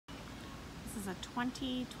is a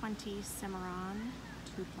 2020 Cimarron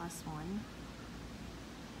 2+1.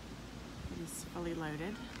 It is fully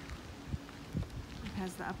loaded. It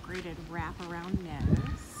has the upgraded wraparound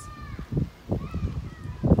nose.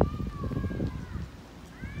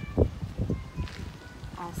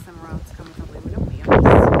 All Cimarrons come with aluminum wheels.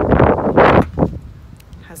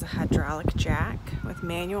 Has a hydraulic jack with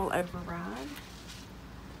manual override.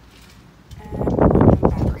 And a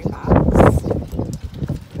battery box with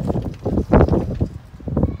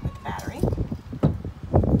battery.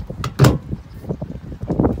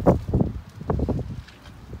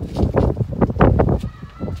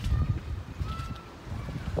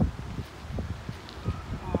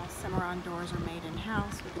 All Cimarron doors are made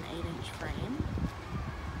in-house with an 8-inch frame.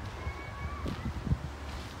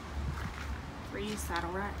 3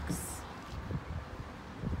 saddle racks.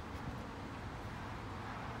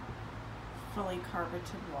 Fully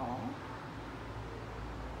carpeted wall.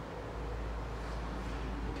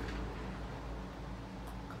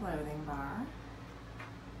 Clothing bar.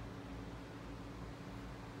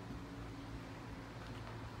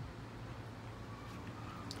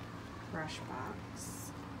 Brush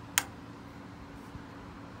box.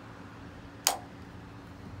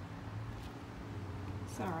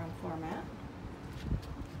 Cimarron floor mat.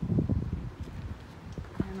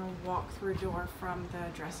 And a walk-through door from the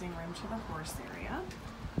dressing room to the horse area.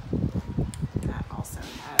 That also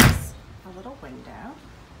has a little window.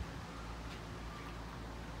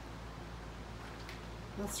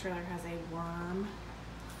 This trailer has a WERM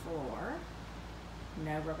floor,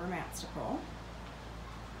 no rubber mats to pull.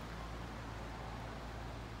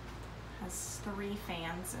 Has 3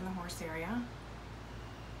 fans in the horse area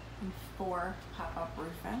and 4 pop-up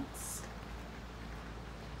roof vents.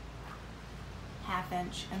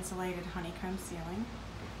 1/2-inch insulated honeycomb ceiling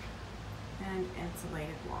and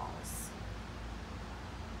insulated walls.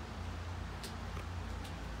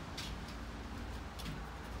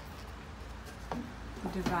 The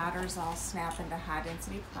dividers all snap into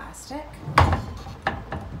high-density plastic.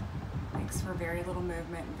 Makes for very little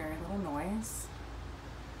movement and very little noise.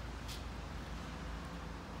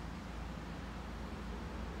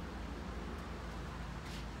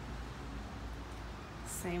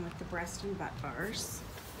 Same with the breast and butt bars.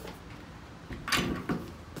 They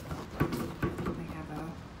have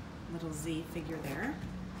a little Z figure there.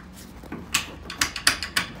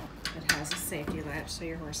 It has a safety latch so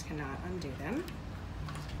your horse cannot undo them.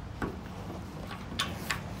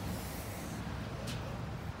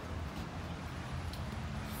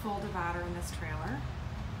 Full divider in this trailer.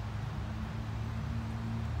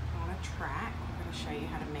 On a track, I'm going to show you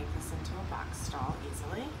how to make this into a box stall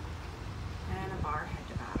easily. And a bar head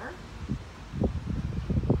divider.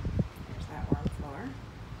 There's that WERM floor.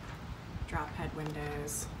 Drop head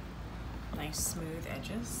windows, nice smooth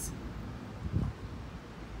edges.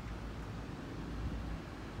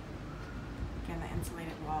 Again, the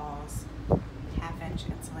insulated walls, 1/2-inch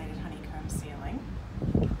insulated honeycomb ceiling.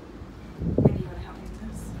 Wendy, you want to help me with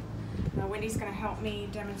this? Now, Wendy's going to help me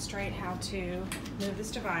demonstrate how to move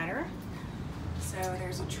this divider. So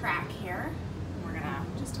there's a track here. We're gonna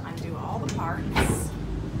just undo all the parts.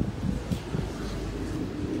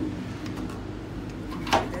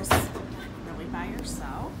 Do this really by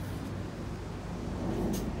yourself.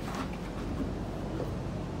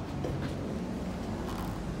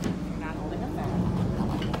 You're not holding a phone.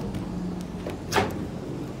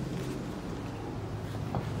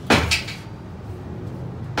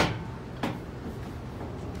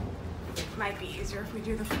 It might be easier if we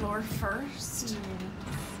do the floor first.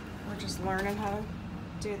 We're just learning how to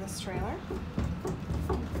do this trailer.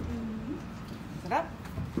 Is it up?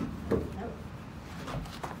 Nope.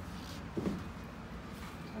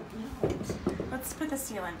 Let's put the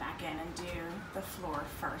ceiling back in and do the floor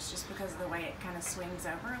first, just because of the way it kind of swings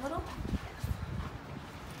over a little.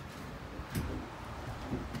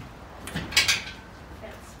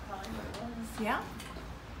 That's probably what it was. Yeah?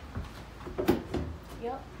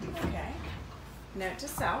 Yep. Okay. Note to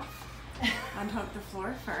self. Unhook the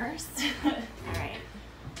floor first. All right.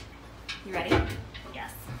 You ready?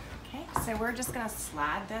 Yes. Okay, so we're just gonna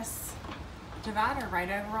slide this divider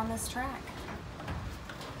right over on this track.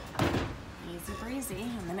 Easy breezy,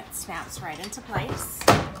 and then it snaps right into place.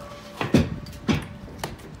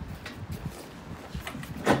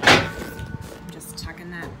 Just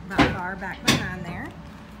tucking that butt bar back behind there.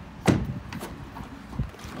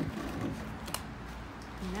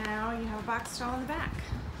 Now you have a box stall in the back.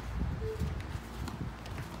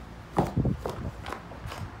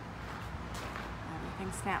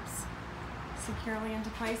 Everything snaps securely into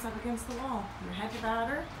place up against the wall. Your head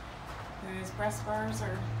divider, those breast bars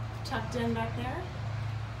are tucked in back there.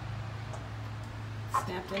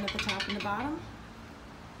 Snapped in at the top and the bottom.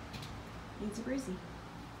 Easy breezy.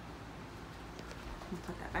 I'll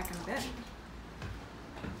put that back in a bit.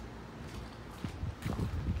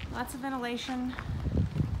 Lots of ventilation.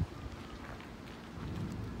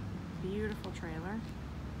 Beautiful trailer.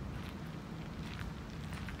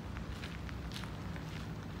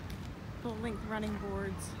 Full length running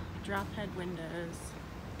boards, drop head windows,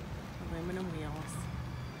 aluminum wheels.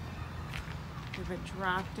 We have a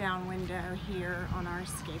drop down window here on our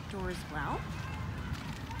escape door as well.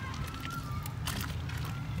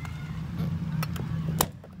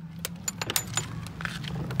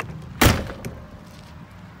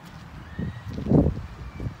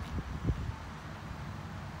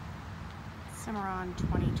 Cimarron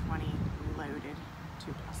 2020 loaded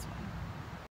 2+1.